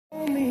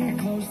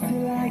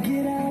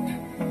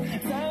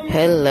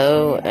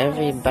Hello,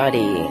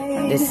 everybody.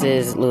 This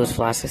is Louis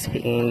Flosser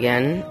speaking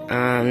again.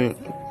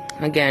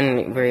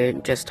 Again, we're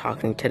just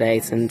talking today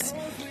since,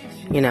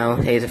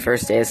 today's the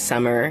first day of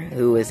summer.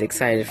 Who is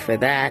excited for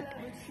that?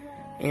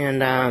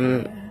 And,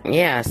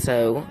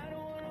 so,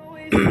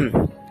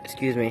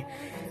 excuse me.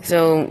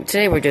 So,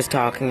 today we're just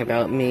talking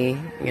about me,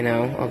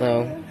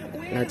 although,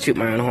 not shoot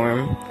my own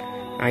horn.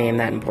 I am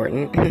that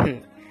important.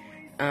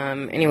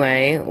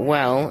 Anyway,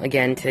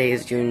 again, today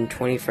is June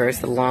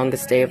 21st, the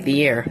longest day of the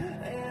year.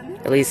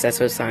 At least that's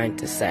what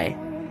scientists say.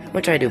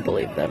 Which I do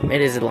believe them.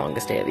 It is the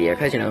longest day of the year,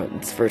 because,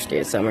 it's the first day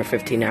of summer,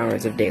 15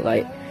 hours of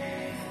daylight.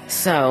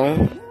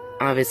 So,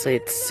 obviously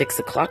it's 6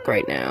 o'clock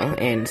right now,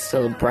 and it's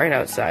still bright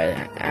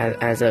outside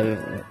as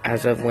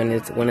of when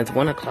it's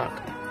 1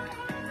 o'clock.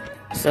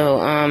 So,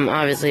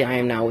 obviously I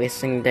am not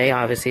wasting the day.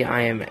 Obviously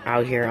I am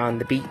out here on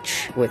the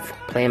beach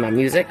playing my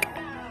music.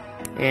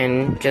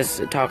 And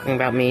just talking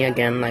about me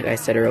again, like I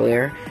said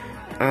earlier.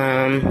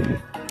 I'm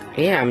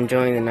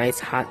enjoying the nice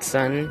hot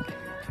sun.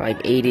 Like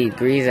 80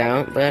 degrees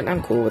out, but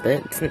I'm cool with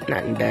it. It's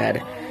not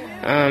bad.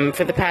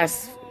 For the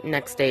past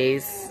next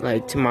days,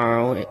 like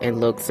tomorrow, it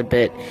looks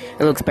better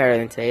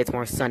than today. It's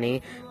more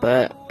sunny,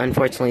 but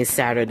unfortunately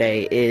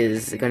Saturday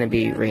is going to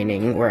be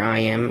raining where I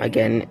am.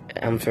 Again,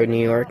 I'm from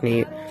New York.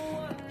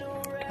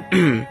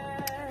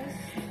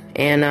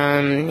 And,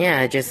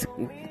 I just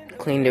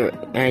cleaned it.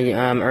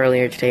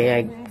 Earlier today,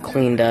 I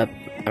cleaned up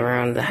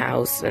around the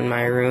house and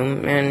my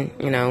room, and,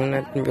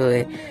 nothing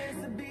really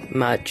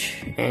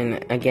much.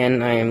 And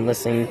again, I am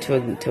listening to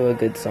a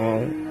good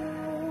song.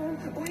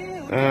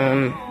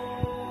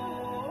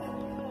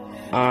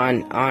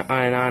 On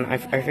and on.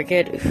 I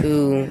forget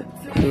who's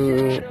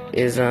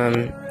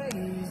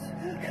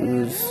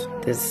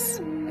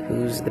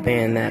the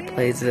band that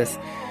plays this.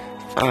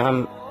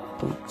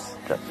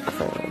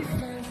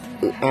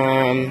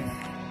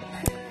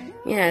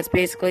 It's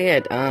basically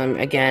it.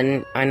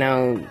 Again, I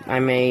know I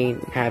may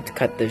have to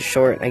cut this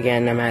short.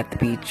 Again, I'm at the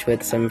beach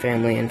with some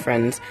family and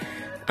friends.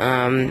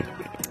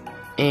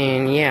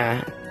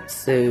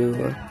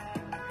 So,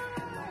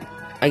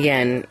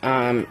 again,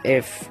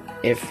 if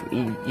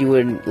you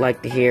would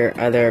like to hear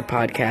other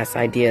podcast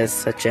ideas,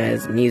 such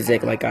as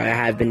music, like I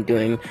have been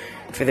doing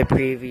for the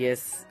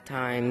previous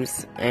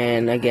times,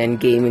 and again,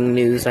 gaming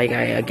news, like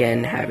I,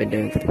 again, have been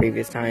doing for the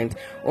previous times,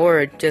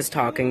 or just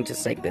talking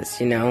just like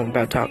this,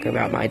 about talking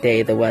about my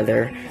day, the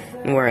weather,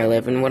 and where I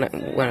live, and what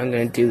I'm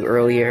going to do what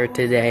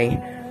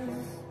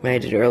I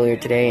did earlier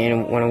today,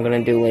 and what I'm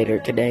going to do later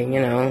today,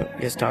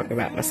 just talking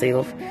about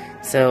myself.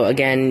 So,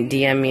 again,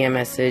 DM me a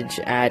message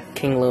at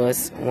King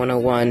Louis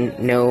 101,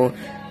 no,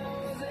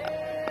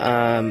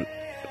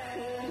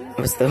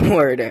 what's the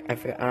word,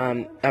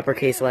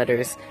 uppercase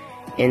letters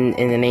in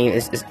the name,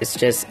 it's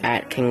just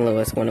at King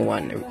Louis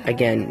 101,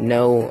 again,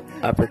 no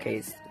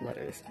uppercase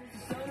letters.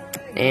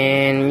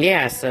 And,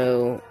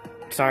 so,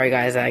 sorry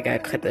guys, I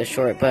got cut this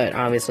short, but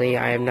obviously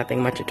I have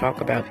nothing much to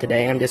talk about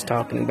today. I'm just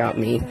talking about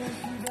me.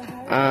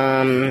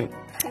 Again,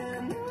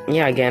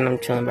 I'm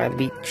chilling by the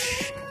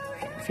beach,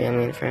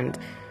 family and friends.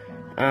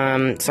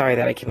 Sorry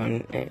that I keep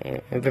on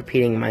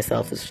repeating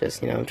myself. It's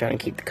just, I'm trying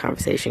to keep the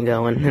conversation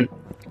going.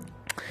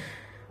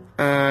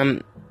 I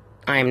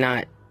am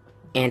not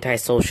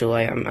antisocial.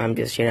 I'm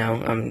just,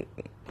 I'm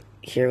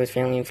here with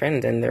family and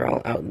friends, and they're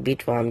all out on the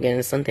beach while I'm getting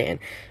a suntan.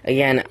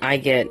 Again, I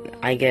get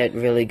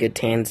really good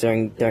tans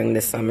during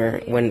the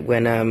summer when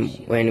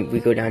we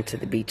go down to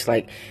the beach,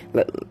 like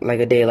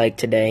a day like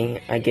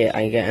today. I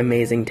get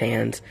amazing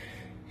tans,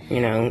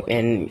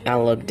 and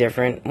I'll look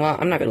different. Well,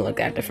 I'm not gonna look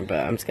that different,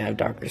 but I'm just gonna have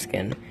darker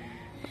skin.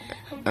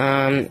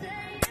 And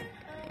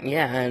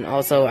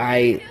also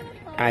I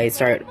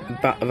start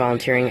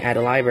volunteering at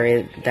a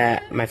library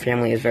that my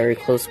family is very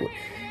close with,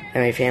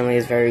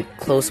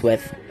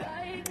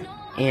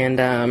 And,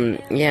 I'm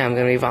going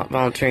to be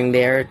volunteering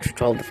there,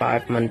 12 to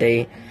 5,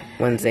 Monday,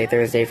 Wednesday,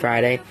 Thursday,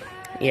 Friday.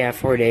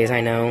 4 days,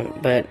 I know,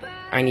 but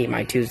I need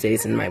my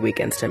Tuesdays and my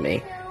weekends to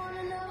me.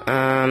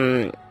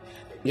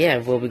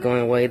 We'll be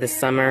going away this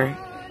summer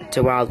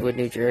to Wildwood,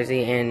 New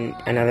Jersey, and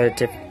another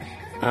to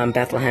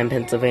Bethlehem,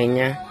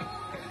 Pennsylvania.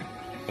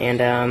 And,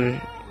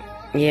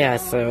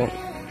 so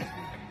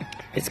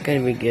it's going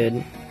to be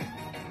good.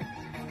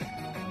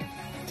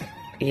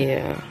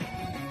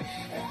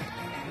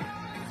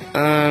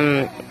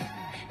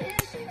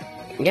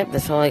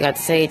 That's all I got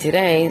to say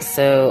today.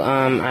 So,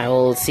 I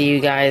will see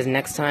you guys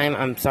next time.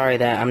 I'm sorry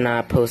that I'm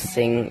not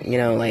posting,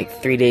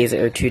 3 days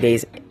or 2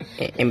 days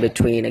in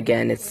between.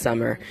 Again, it's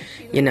summer.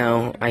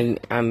 I'm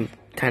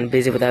kind of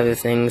busy with other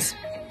things.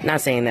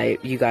 Not saying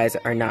that you guys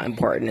are not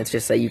important. It's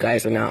just that you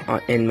guys are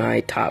not in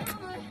my top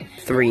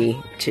 3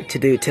 to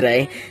do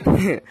today.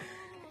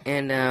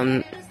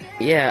 And,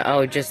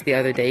 just the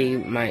other day,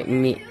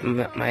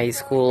 my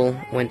school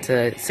went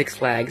to Six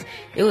Flags.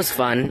 It was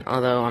fun,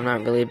 although I'm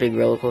not really a big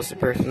roller coaster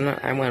person.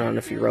 I went on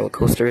a few roller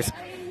coasters.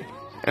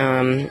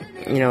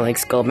 Like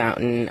Skull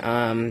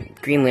Mountain,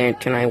 Green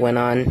Lantern I went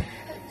on.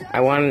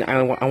 I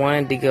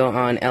wanted to go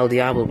on El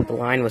Diablo, but the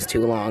line was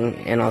too long,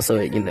 and also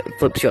it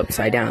flips you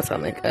upside down. So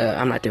I'm like,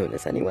 I'm not doing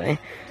this anyway.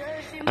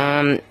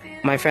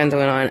 My friends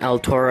went on El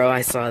Toro.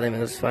 I saw them. It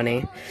was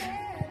funny.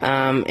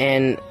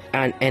 And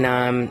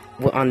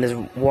on this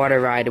water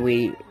ride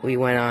we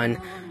went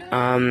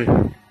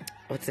on.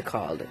 What's it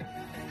called?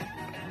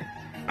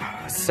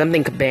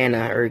 Something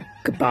Cabana or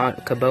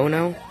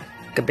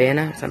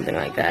Cabana, something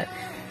like that.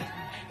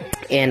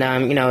 And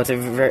it's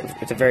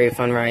a very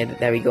fun ride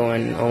that we go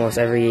on almost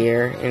every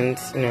year, and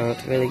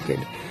it's really good.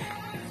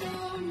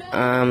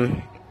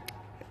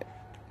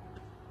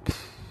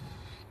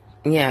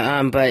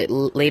 But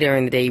later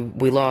in the day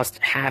we lost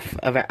half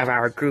of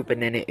our group,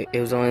 and then it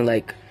was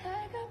only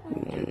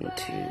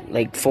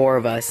like 4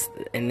 of us,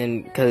 and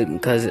then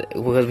because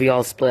we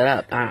all split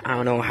up. I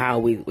don't know how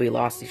we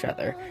lost each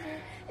other.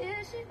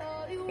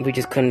 We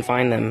just couldn't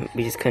find them.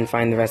 We just couldn't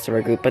find the rest of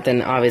our group. But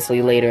then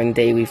obviously later in the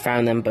day we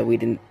found them, but we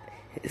didn't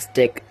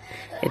stick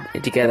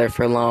it together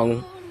for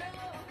long.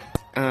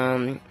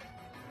 Again,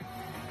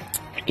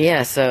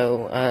 that's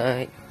all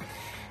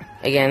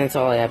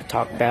I have to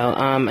talk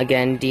about.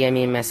 Again, DM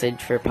me a message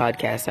for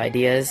podcast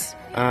ideas.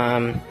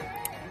 At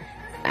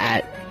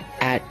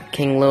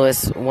King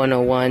Lewis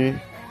 101.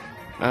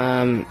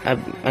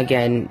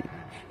 Again,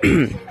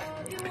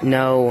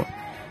 no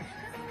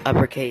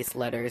uppercase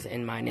letters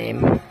in my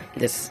name.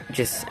 Just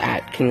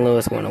at King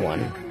Lewis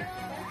 101.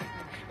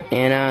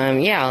 And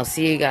I'll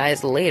see you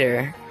guys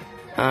later.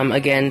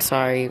 Again,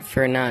 sorry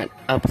for not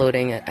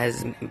uploading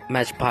as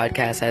much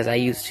podcast as I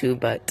used to,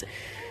 but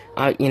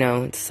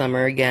it's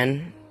summer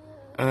again.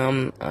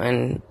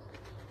 And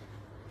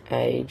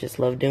I just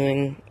love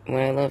doing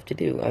what I love to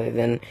do, other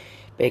than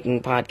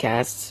making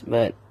podcasts.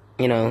 But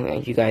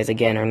you guys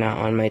again are not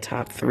on my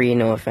top 3.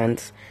 No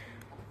offense,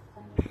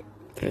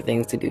 for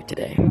things to do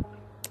today.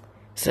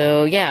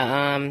 So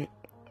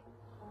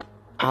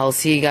I'll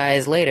see you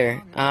guys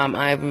later.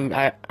 I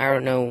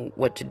don't know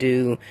what to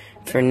do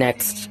for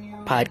next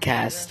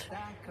podcast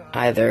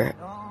either.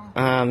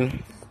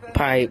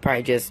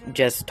 Probably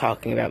just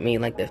talking about me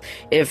like this.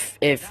 If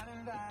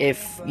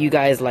you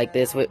guys like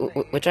this,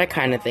 which I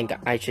kind of think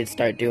I should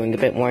start doing a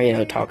bit more,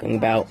 talking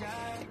about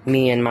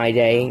me and my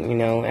day,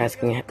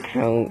 asking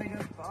how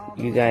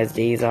you guys'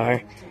 days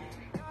are.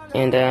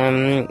 And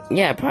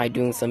probably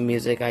doing some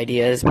music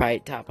ideas, probably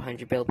top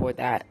 100 Billboard.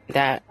 That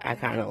I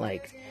kind of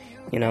like,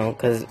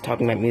 because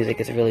talking about music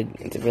is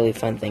it's a really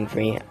fun thing for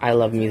me. I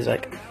love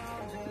music.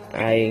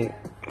 I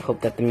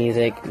hope that the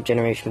music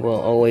generation will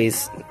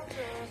always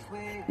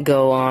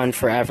go on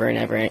forever and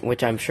ever,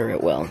 which I'm sure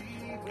it will.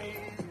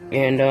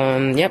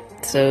 And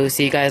so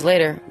see you guys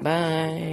later. Bye.